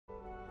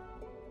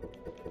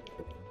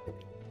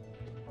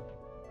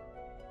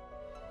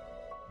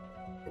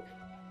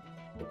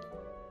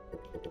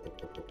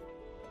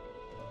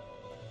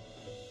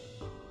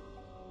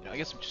I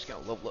guess I'm just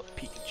gonna level up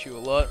Pikachu a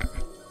lot.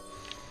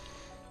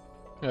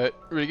 Alright,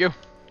 ready to go?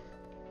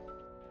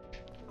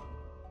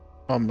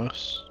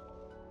 Almost.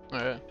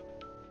 Alright.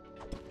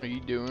 What are you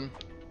doing?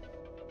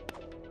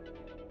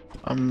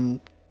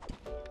 I'm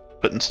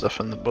putting stuff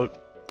in the book.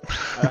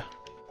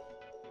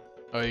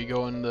 Are you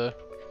going to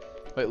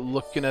like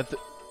looking at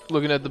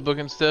the book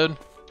instead?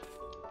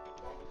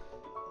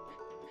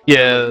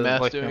 Yeah,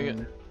 Math like doing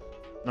it?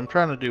 I'm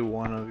trying to do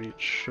one of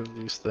each of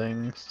these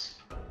things.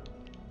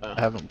 Oh. I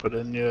haven't put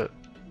in yet.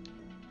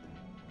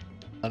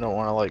 I don't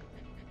want to like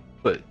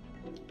put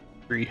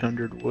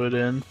 300 wood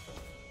in.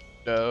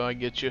 Oh, I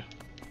get you.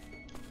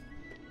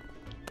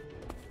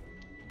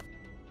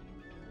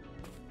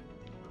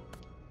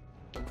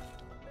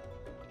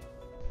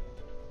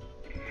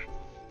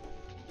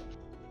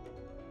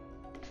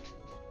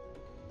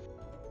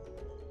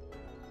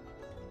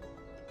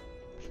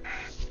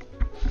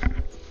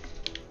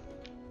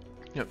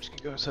 Yep, just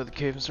gonna go outside the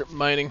cave and start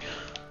mining.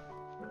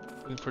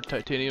 Looking for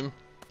titanium.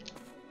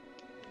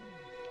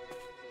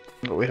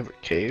 But we have a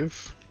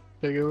cave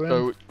to go in.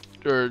 Oh,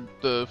 or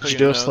the. Did you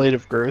do a Slate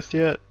of Growth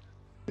yet?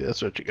 Yeah,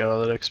 that's what you got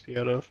all that XP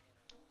out of.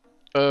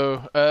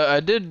 Oh, I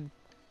did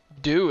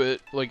do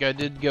it. Like I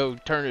did go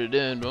turn it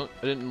in, but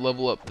I didn't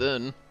level up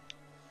then.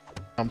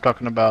 I'm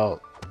talking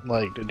about,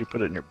 like, did you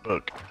put it in your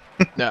book?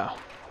 No.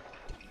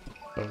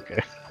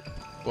 Okay.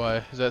 Why?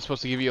 Is that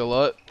supposed to give you a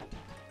lot?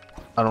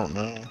 I don't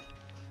know.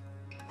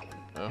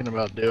 Oh. Thinking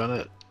about doing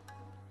it.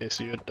 In case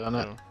you had done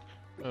it. No.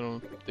 I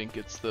don't think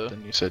it's the.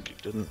 Then you said you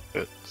didn't,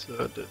 but so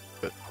I did.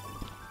 But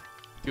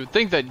You would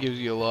think that gives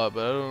you a lot,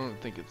 but I don't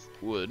think it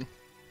would.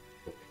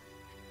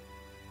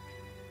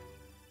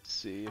 Let's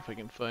see if I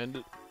can find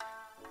it.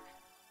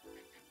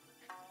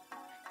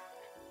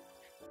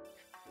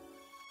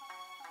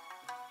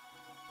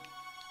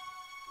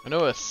 I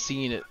know I've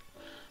seen it.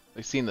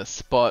 I've seen the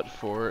spot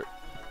for it.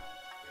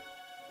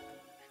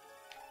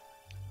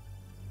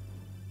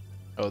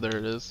 Oh, there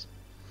it is.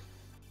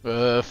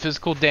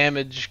 Physical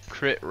damage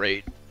crit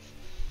rate.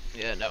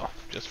 Yeah, no,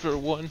 just for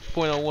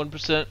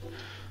 1.01%.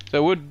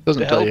 That would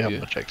doesn't tell help you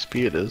how much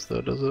XP it is, though,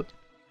 does it?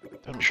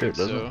 I don't Sure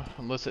think it doesn't. so,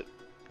 unless it.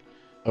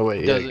 Oh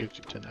wait, yeah, Does it it? gives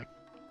you 10 XP.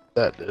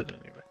 That did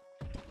anyway.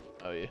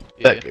 Oh yeah,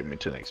 That yeah. gave me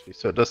 10 XP,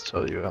 so it does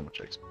tell you how much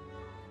XP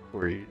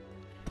for you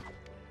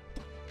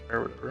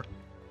or whatever.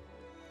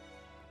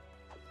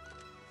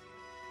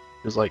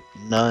 There's like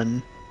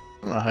none.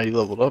 I don't know how you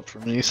leveled up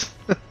from these.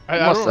 I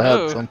Must don't have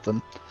know. had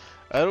something.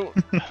 I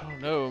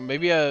don't know.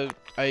 Maybe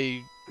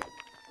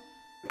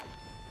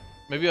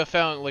maybe I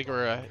found like,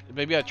 or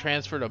maybe I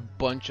transferred a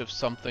bunch of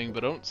something,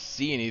 but I don't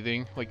see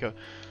anything like a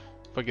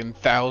fucking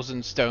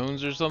 1,000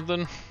 stones or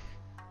something.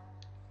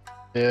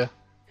 Yeah.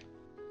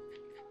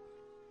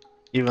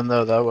 Even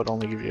though that would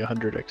only give you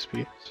 100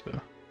 XP,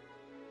 so.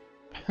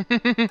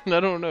 I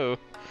don't know.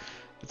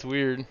 It's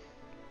weird.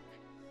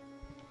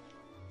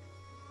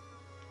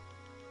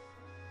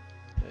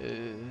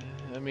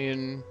 I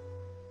mean,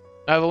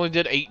 I've only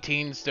did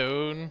 18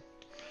 stone.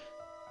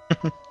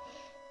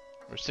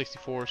 Or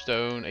 64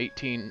 stone,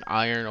 18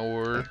 iron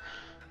ore,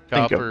 I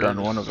think copper. I've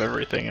done one of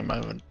everything in my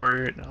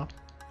inventory right now.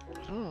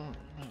 Oh,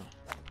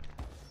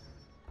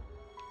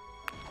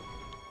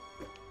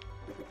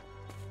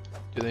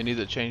 do they need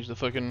to change the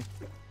fucking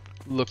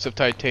looks of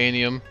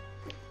titanium?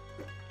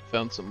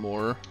 Found some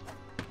more.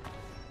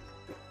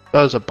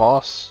 That was a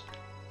boss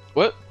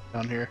What?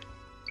 down here.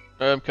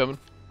 I'm coming.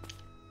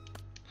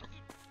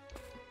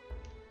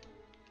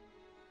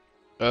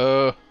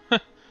 Bet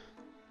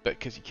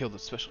because he killed a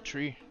special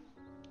tree.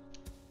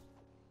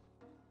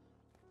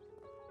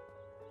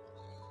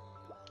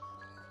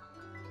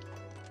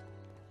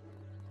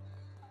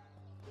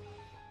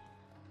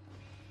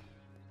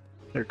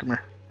 Here, come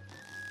here.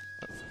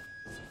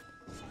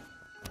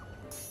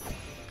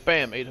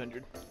 Bam,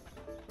 800.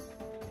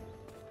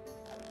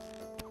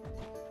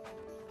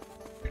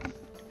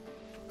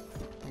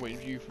 I'm waiting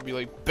for you to be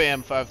like,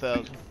 bam,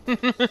 5,000.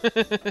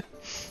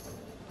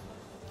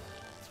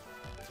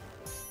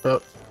 Oh,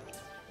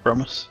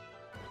 promise.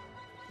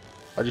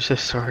 Why'd you say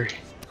sorry?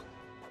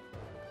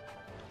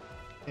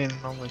 And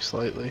only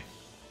slightly.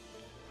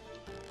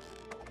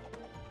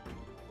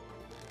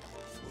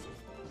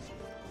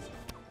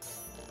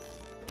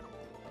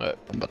 What?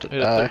 I'm about to Hit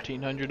a die.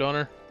 1,300 on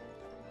her.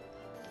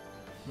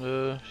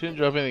 She didn't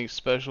drop anything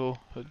special.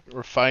 A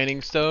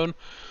refining stone.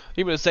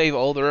 I'm gonna save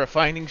all the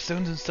refining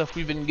stones and stuff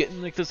we've been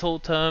getting like this whole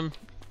time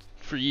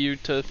for you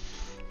to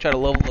try to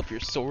level up your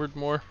sword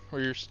more or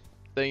your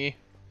thingy.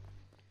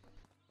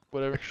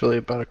 Whatever. Actually,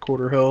 about a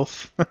quarter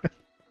health.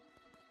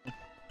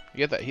 You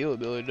get that heal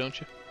ability, don't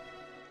you?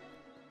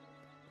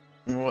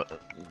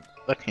 What?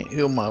 I can't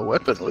heal my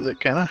weapon with it,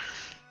 can I?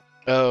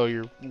 Oh,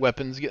 your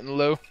weapon's getting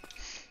low?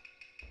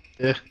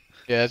 Yeah.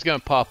 Yeah, it's gonna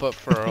pop up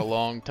for a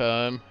long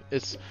time.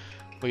 It's,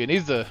 well, it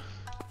needs to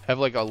have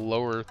like a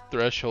lower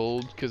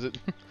threshold, because it...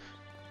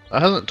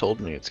 It hasn't told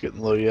me it's getting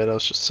low yet, I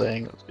was just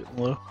saying it was getting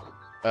low.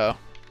 Oh.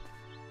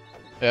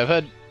 Yeah, I've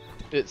had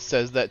it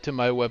says that to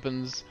my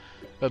weapons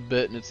a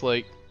bit, and it's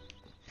like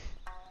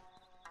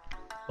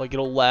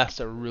it'll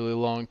last a really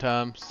long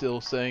time.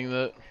 Still saying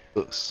that.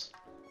 This.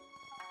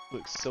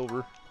 Looks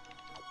silver.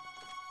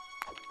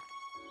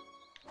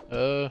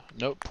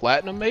 Nope.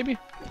 Platinum maybe?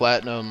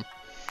 Platinum.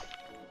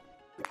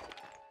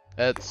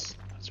 That's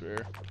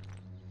rare.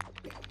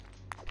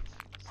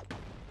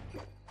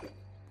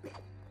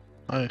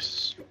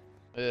 Nice.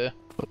 Yeah.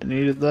 I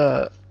needed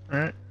that,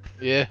 right?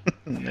 Yeah.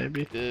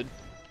 Maybe. Did.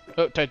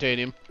 Oh,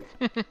 titanium.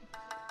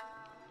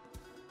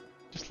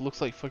 Just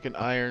looks like fucking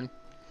iron.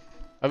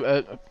 We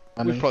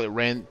probably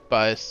ran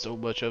by so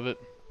much of it.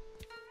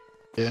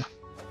 Yeah.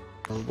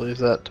 Probably is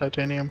that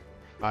titanium?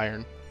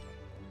 Iron.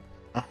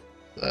 Oh,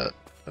 that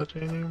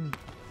titanium?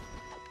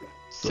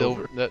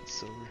 Silver. That's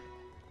silver.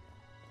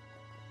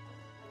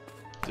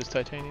 Just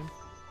titanium.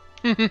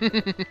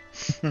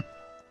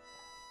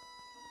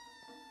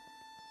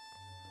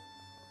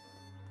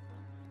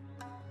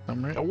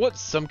 I'm right. I want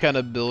some kind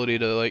of ability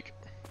to like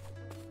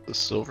The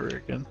silver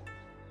again.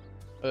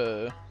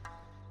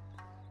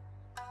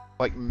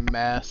 like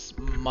mass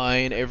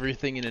mine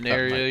everything in an That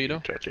area, might you be know?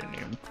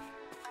 Titanium.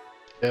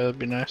 Yeah, that'd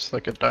be nice,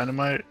 like a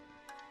dynamite.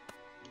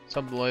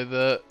 Something like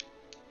that.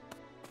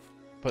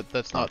 But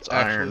that's not It's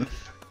actually iron.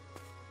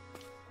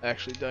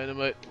 actually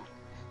dynamite.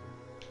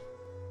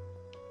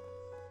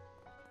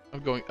 I'm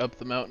going up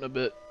the mountain a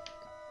bit.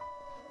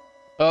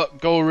 Oh,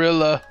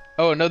 gorilla.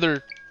 Oh,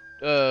 another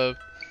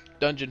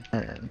dungeon.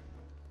 Iron.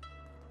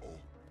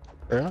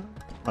 Yeah?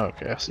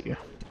 Okay, I see you.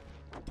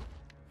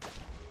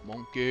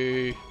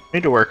 Monkey.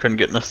 Need to work on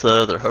getting us that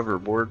other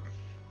hoverboard.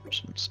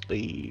 Some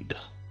speed.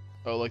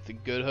 Oh, like the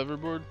good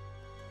hoverboard?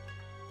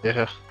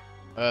 Yeah.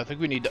 I think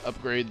we need to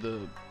upgrade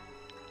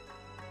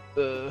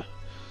or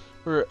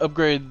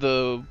upgrade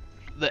the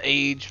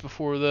age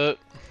before that.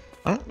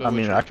 I which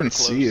mean, we're I can pretty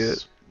see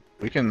close. it.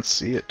 We can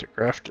see it to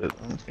craft it.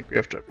 I don't think we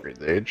have to upgrade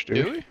the age, do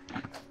we? Do we?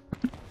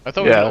 I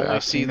thought Yeah, we could only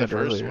I've see seen the it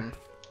first earlier. one.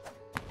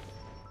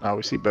 No,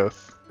 we see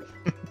both.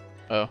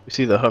 Oh. We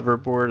see the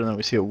hoverboard and then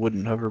we see a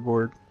wooden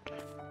hoverboard.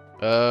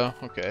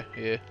 Okay,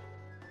 yeah.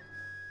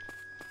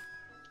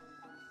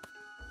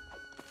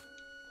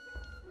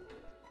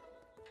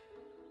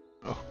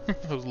 Oh,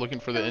 I was looking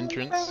for the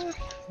entrance.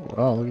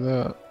 Wow, look at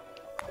that.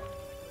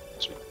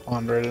 Just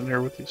pond right in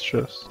here with these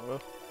chests.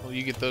 Well,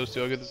 you get those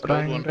two, I'll get this gold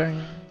Dang, one.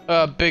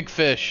 dang. Big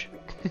fish.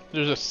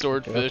 There's a Yeah, I'll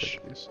swordfish.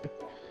 take these.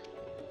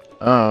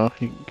 Oh,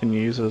 can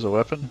you use it as a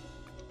weapon?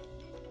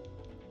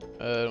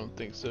 I don't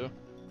think so.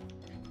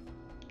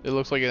 It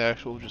looks like an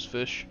actual just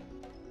fish.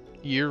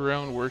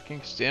 Year-round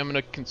working.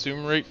 Stamina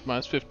consume rate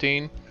minus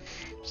 15.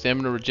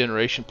 Stamina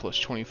regeneration plus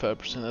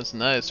 25%. That's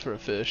nice for a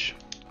fish.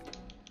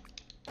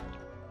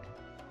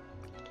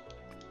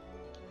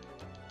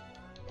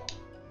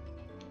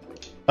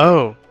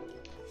 Oh.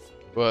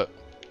 What?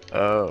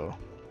 Oh.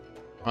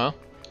 Huh?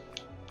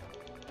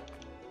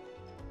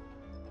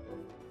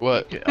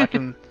 What? Okay, I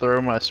can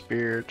throw my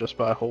spear just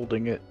by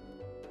holding it.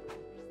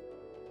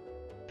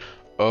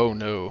 Oh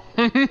no.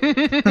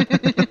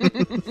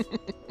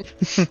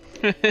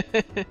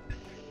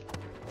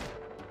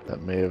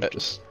 That may have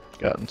just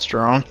gotten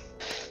strong.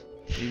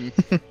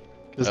 Mm.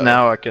 Because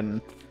now I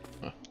can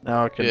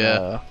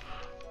Yeah.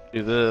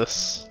 do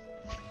this.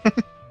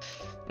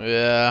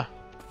 Yeah.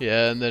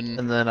 Yeah, and then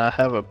And then I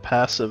have a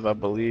passive, I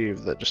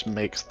believe, that just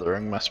makes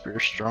throwing my spear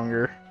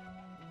stronger.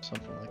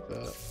 Something like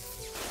that.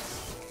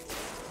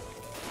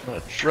 I'm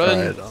gonna try Run.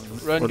 it on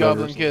Run, whatever's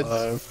goblin kids.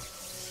 alive.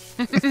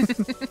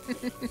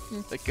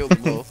 I killed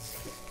them all.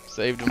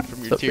 Saved them from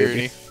your What's up,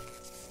 baby?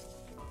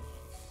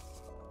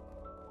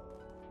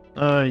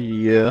 tyranny.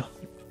 Yeah.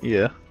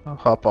 Yeah. I'll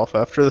hop off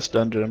after this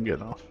dungeon, I'm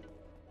getting off.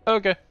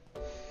 Okay.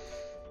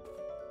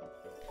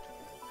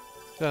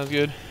 Sounds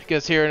good.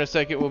 Guess here in a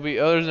second will be.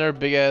 Oh, there's another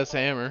big ass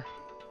hammer.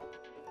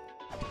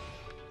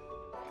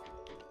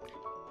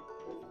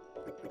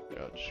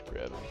 I'll just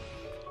grab it.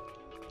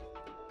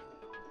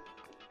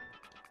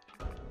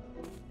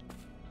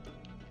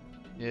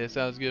 Yeah,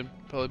 sounds good.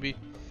 Probably be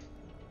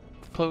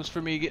close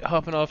for me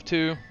hopping off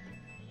too.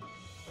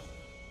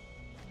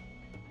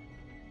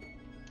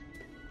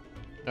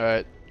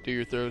 Alright, do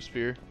your throw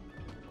spear.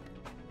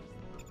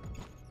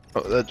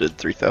 Oh, that did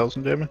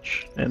 3,000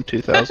 damage and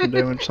 2,000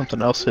 damage.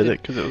 Something else hit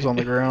it because it was on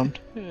the ground.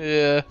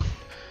 Yeah.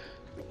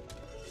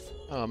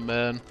 Oh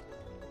man.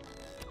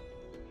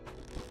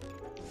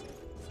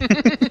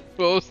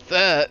 What was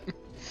that?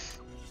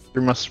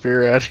 Threw my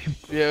spear at him.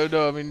 Yeah,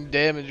 no, I mean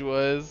damage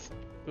wise.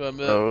 I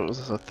meant. Oh, it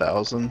was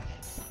 1,000.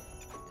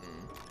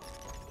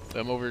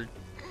 I'm over.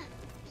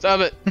 Stop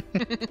it!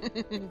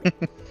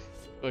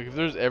 Look, if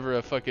there's ever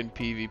a fucking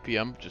PvP,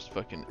 I'm just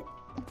fucking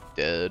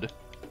dead.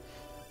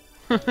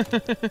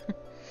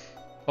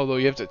 Although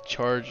you have to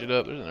charge it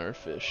up. There's another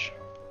fish.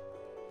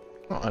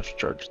 I don't have to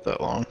charge it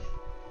that long.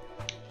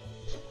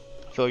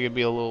 I feel like it'd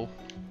be a little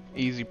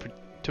easy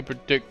to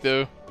predict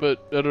though,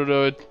 but I don't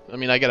know. I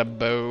mean, I got a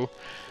bow,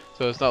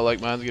 so it's not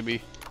like mine's gonna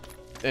be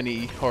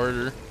any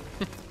harder.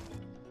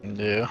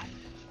 Yeah.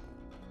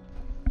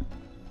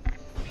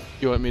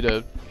 You want me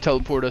to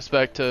teleport us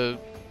back to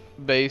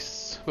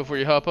base before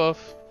you hop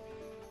off?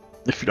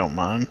 If you don't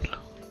mind.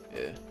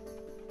 Yeah.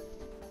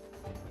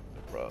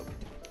 No problem.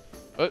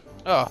 What?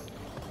 Oh.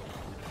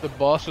 The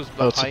boss was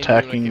behind Oh, it's you when I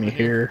attacking came me in here.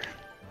 here.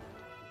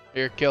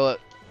 Here, kill it.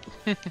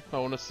 I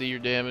want to see your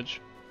damage.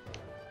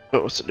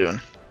 But what's it doing?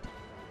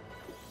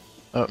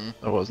 Oh,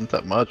 that wasn't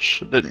that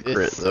much. It didn't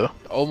crit It's though.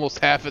 almost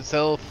half its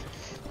health.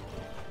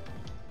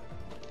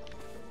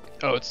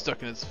 Oh, it's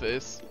stuck in its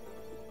face.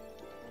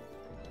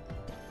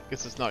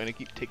 Guess it's not gonna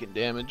keep taking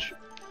damage.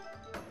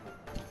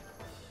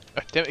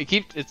 Ah, damn,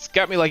 it's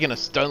got me like in a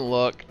stun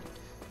lock.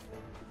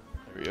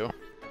 There we go.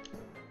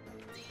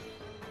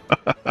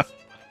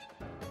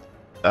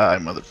 Die,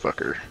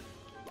 motherfucker.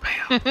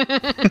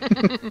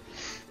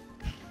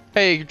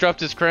 Hey, he dropped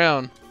his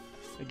crown.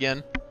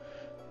 Again.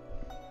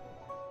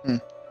 Hmm.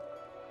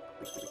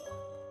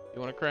 You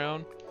want a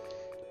crown?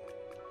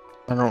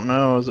 I don't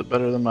know. Is it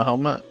better than my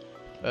helmet?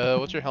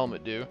 What's your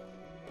helmet do?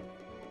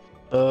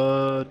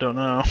 Don't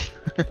know.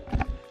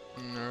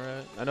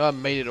 Alright. I know I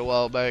made it a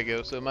while back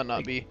ago, so it might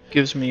not be.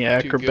 Gives me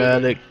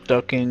acrobatic,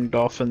 ducking,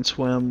 dolphin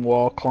swim,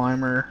 wall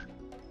climber.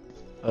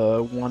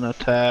 1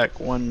 attack,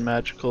 1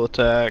 magical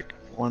attack,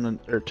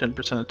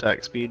 10%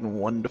 attack speed, and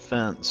 1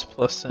 defense,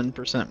 plus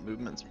 10%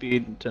 movement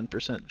speed and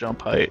 10%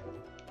 jump height.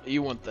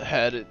 You want the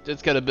hat.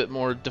 It's got a bit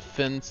more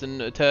defense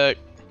and attack.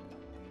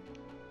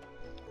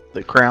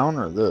 The crown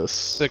or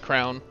this? The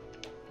crown.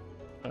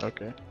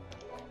 Okay.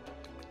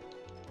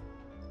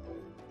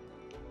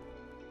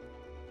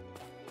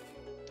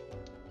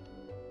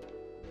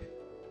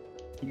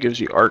 It gives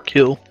you arc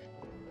heal.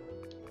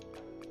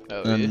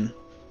 Oh, yeah. And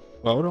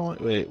well,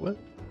 wait, what?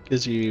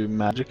 Gives you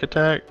magic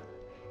attack.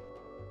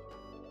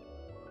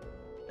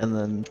 And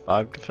then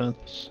 5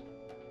 defense.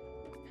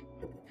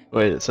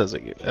 Wait, it says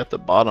at the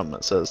bottom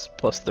it says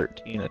plus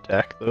 13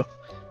 attack though.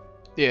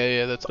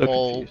 Yeah, that's So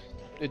all. confused.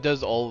 It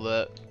does all of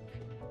that.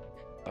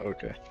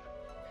 Okay.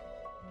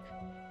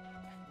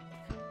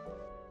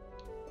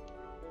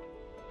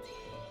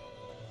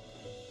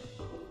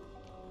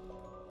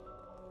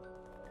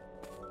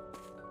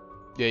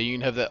 Yeah, you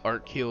can have that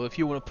arc heal if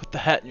you want to put the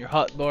hat in your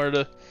hotbar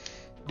to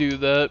do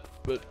that,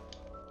 but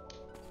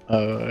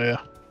Oh yeah.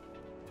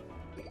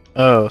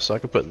 Oh, so I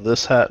could put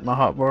this hat in my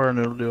hotbar and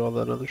it'll do all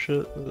that other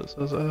shit that it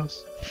says it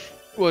has.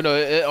 well, no,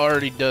 it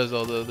already does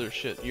all the other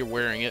shit. You're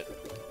wearing it.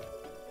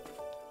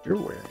 You're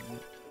wearing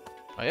it.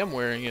 I am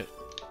wearing it.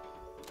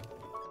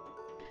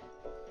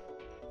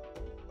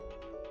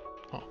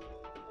 Huh.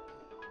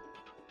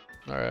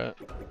 Alright.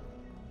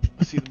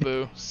 I see the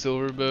bow.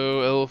 Silver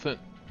bow, elephant,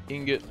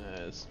 ingot.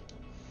 Nah, it's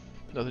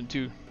nothing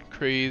too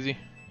crazy.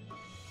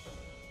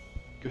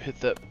 Go hit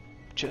that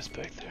chest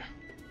back there.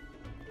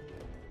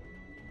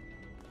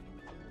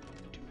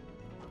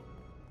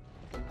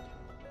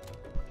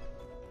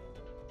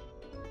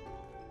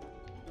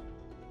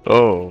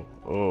 Oh.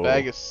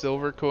 Bag of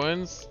silver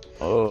coins.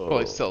 Oh.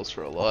 Probably sells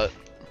for a lot.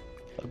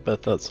 I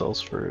bet that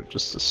sells for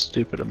just a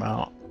stupid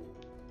amount.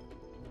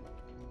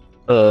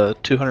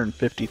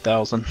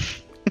 250,000.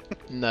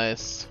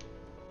 Nice.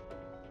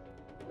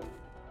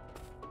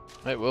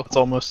 Alright, well. It's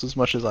almost as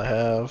much as I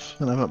have,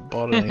 and I haven't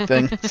bought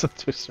anything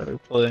since we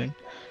started playing.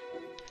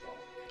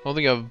 I don't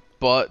think I've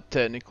bought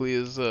technically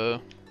is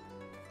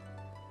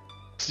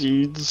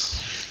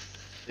Seeds.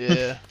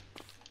 yeah.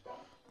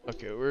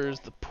 Okay, where's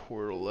the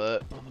portal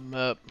at on the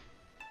map?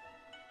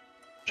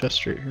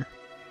 Just right here.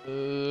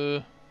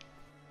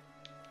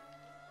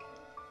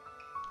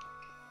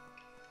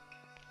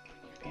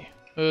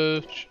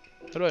 How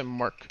do I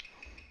mark?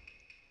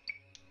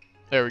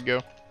 There we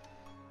go.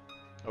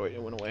 Oh wait,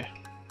 it went away.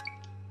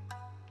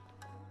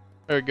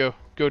 There we go.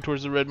 Go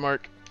towards the red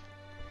mark.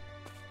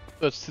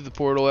 Let's see the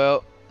portal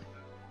out.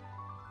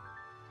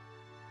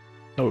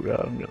 Oh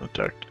god, I'm getting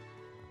attacked.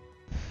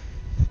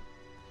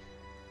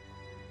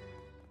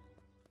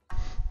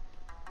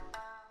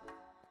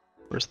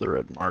 Where's the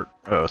red mark?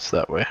 Oh, it's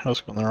that way. I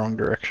was going the wrong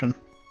direction.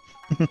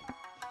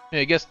 Yeah,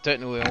 I guess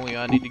technically only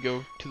I need to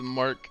go to the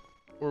mark,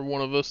 or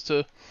one of us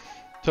to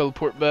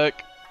teleport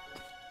back.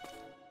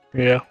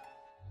 Yeah.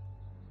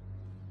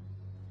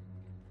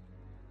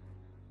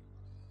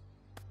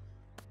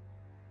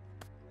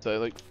 So I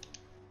like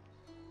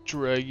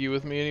drag you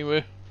with me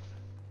anyway.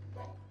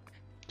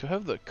 Do I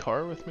have the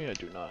car with me? I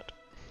do not.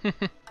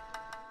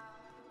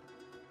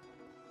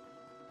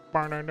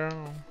 Burn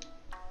down.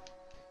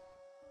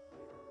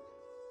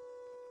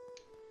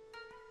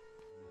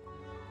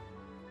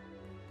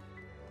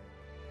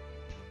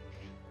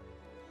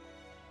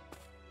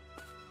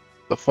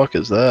 The fuck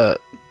is that?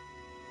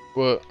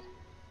 What?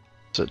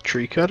 It's a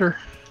tree cutter?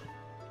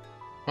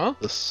 Huh?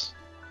 This.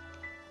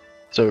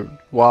 So,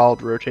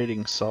 wild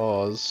rotating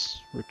saws.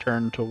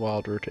 Return to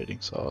wild rotating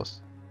saws.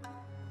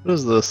 What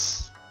is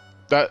this?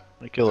 That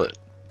I kill it.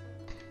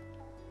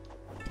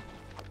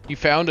 you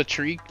found a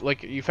tree?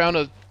 Like you found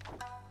a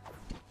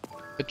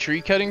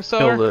tree cutting saw?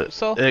 Killed it.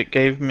 Saw? It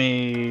gave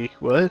me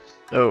what?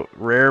 Oh,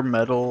 rare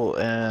metal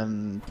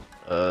and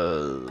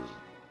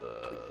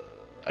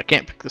I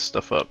can't pick this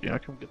stuff up. You know, I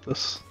can get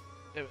this.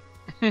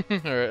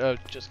 Alright, I'll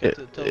just get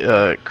to the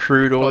teleport.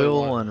 Crude Probably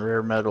oil won't. and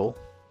rare metal.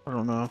 I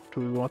don't know.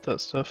 Do we want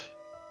that stuff?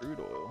 Crude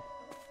oil.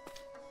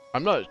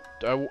 I'm not.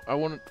 I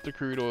want the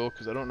crude oil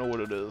because I don't know what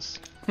it is.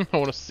 I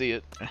want to see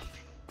it. I'm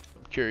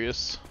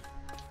curious.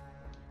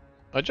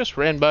 I just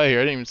ran by here.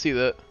 I didn't even see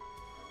that.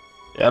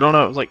 Yeah, I don't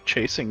know. It was like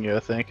chasing you.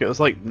 I think it was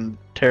like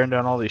tearing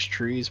down all these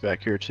trees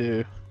back here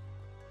too.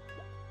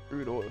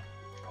 Crude oil.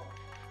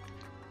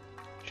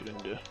 Should I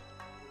need to get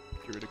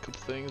rid of a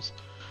couple things.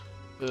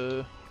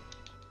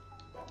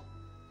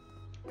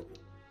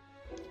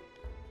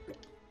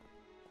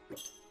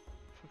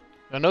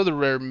 I know the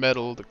rare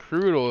metal, the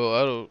crude oil.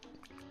 I don't.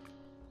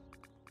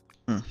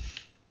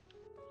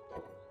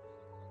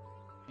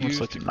 It's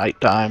like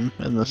nighttime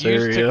in this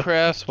used area. to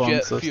craft spawns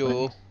jet this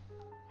fuel. thing.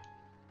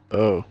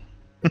 Oh.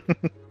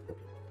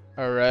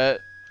 Alright.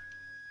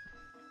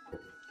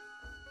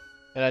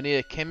 And I need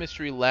a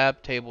chemistry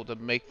lab table to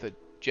make the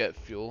jet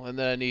fuel. And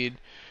then I need,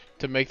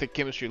 to make the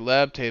chemistry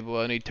lab table,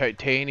 I need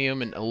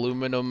titanium and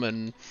aluminum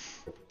and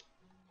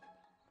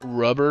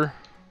rubber.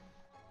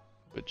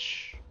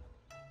 Which,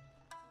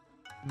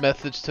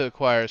 methods to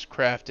acquire is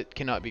craft it,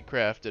 cannot be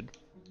crafted.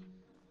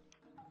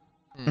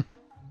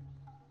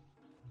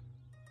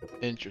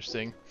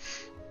 Interesting.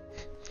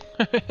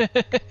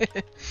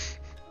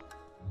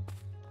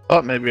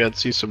 Thought maybe I'd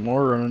see some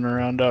more running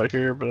around out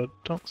here, but I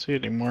don't see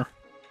it anymore.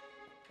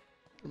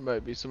 There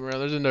might be some around.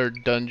 There's another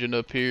dungeon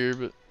up here,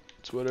 but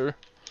it's whatever.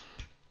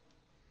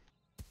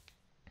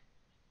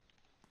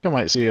 I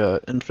might see a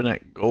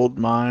infinite gold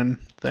mine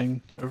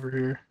thing over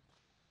here.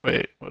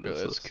 Wait, what is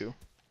That's this? cool.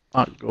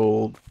 Not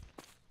gold.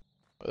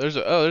 There's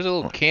a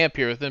little camp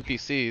here with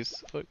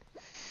NPCs. Look.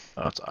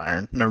 Oh, it's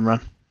iron. Never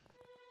mind.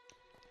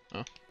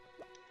 Oh.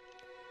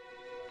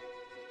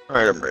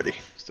 Alright, I'm ready.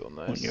 Still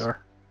nice. When you are.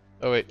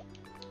 Oh wait.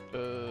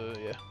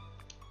 Yeah.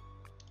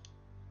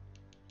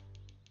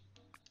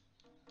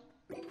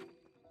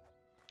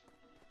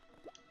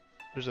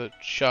 There's a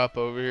shop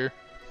over here.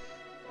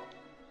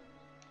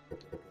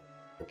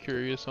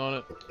 Curious on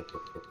it.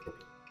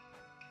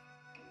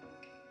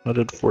 I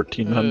did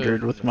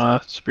 1400 with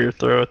my spear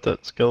throw at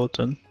that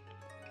skeleton.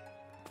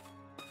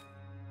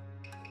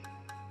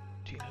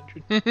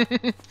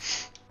 1500.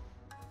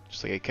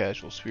 Just like a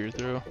casual spear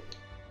throw.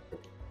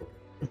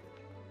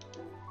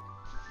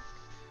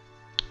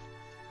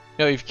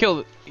 No, you've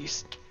killed.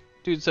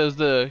 Dude says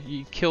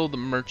you kill the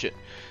merchant.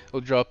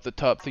 It'll drop the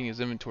top thing in his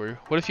inventory.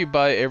 What if you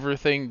buy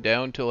everything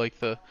down to like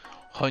the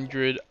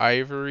 100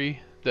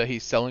 ivory that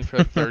he's selling for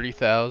like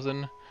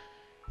 30,000?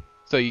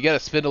 So you gotta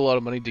spend a lot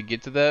of money to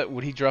get to that.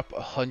 Would he drop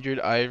 100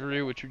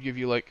 ivory, which would give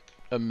you like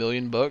 $1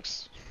 million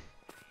bucks?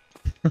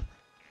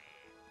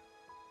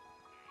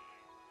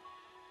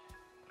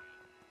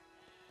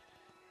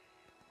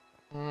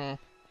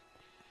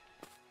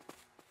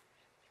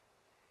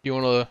 You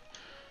wanna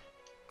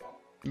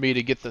me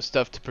to get the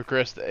stuff to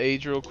progress the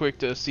age real quick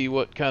to see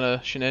what kind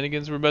of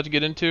shenanigans we're about to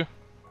get into?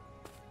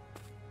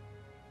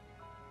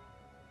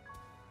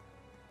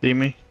 See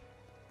me?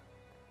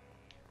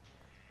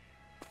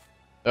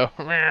 Oh.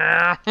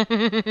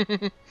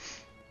 Driving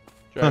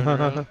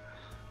around.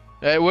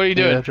 Hey, what are you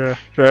doing? Yeah,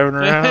 driving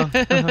around.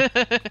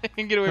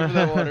 Get away from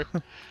that water.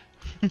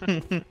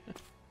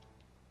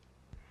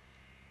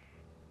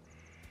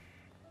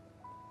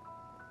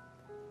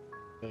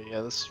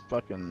 Yeah, this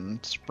fucking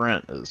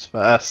sprint is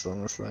fast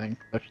on this thing.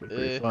 Actually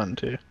pretty fun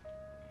too.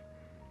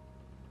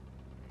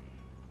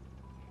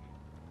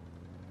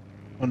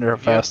 Wonder how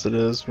fast it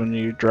is when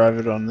you drive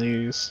it on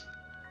these.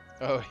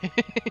 Oh,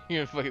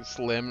 you're gonna fucking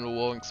slam into the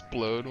wall and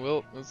explode.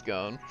 Well, it's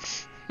gone.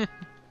 Yeah,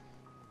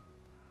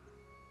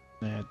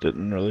 it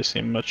didn't really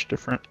seem much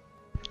different.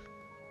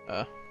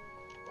 It's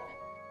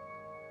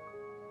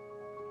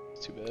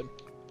too bad.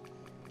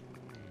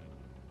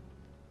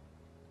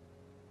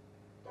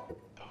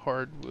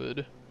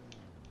 Hardwood.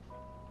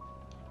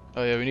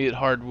 Oh yeah, we need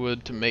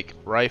hardwood to make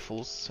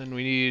rifles, and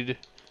we need...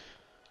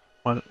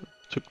 What?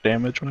 Took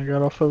damage when I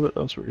got off of it?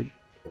 That was weird.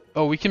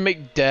 Oh, we can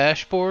make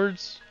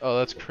dashboards? Oh,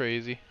 that's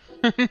crazy.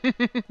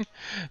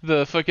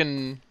 The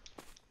fucking...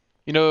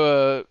 You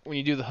know, when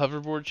you do the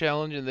hoverboard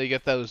challenge and they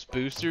get those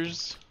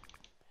boosters?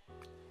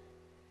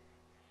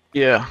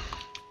 Yeah.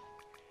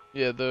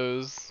 Yeah,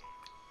 those.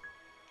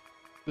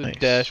 The Nice.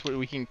 dashboard,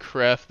 we can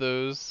craft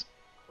those.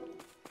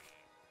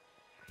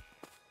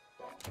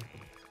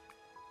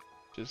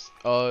 Just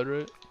odd,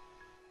 right?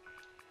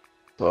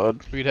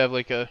 Odd. We'd have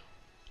like a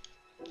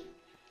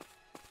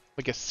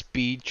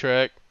speed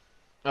track.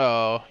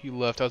 Oh, you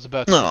left. I was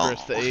about to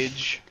progress the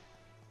age.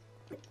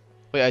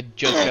 Wait, I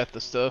just got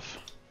the stuff.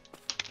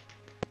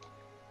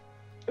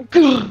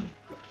 I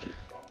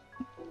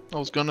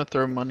was gonna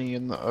throw money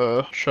in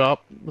the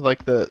shop,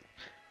 like that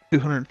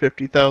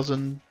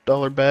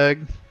 $250,000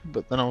 bag,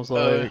 but then I was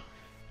like,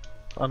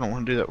 I don't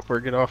want to do that before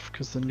I get off,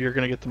 because then you're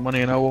gonna get the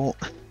money and I won't.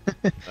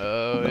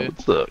 Oh, yeah. That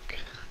would suck.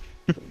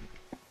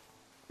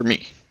 For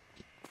me.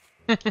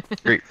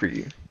 Great for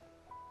you.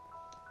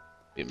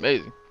 Be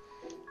amazing.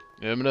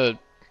 Yeah,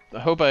 I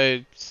hope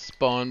I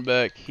spawn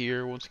back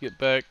here once I get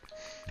back.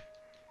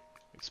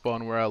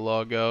 Spawn where I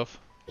log off,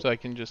 so I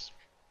can just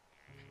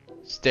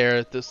stare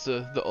at this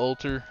the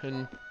altar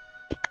and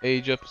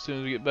age up as soon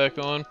as we get back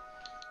on.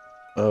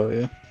 Oh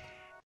yeah.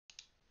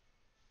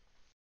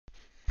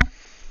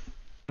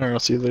 Alright, I'll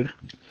see you later.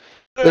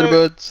 Later,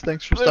 buds.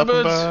 Thanks for Later,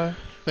 stopping buds. by.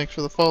 Thanks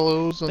for the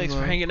follows. Thanks and for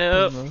the, hanging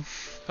out. and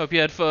Hope you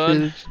had fun.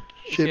 the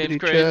This game's shibbity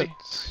crazy.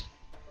 chats.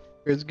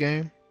 Here's the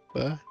game.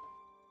 Bye.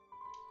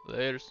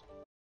 Laters.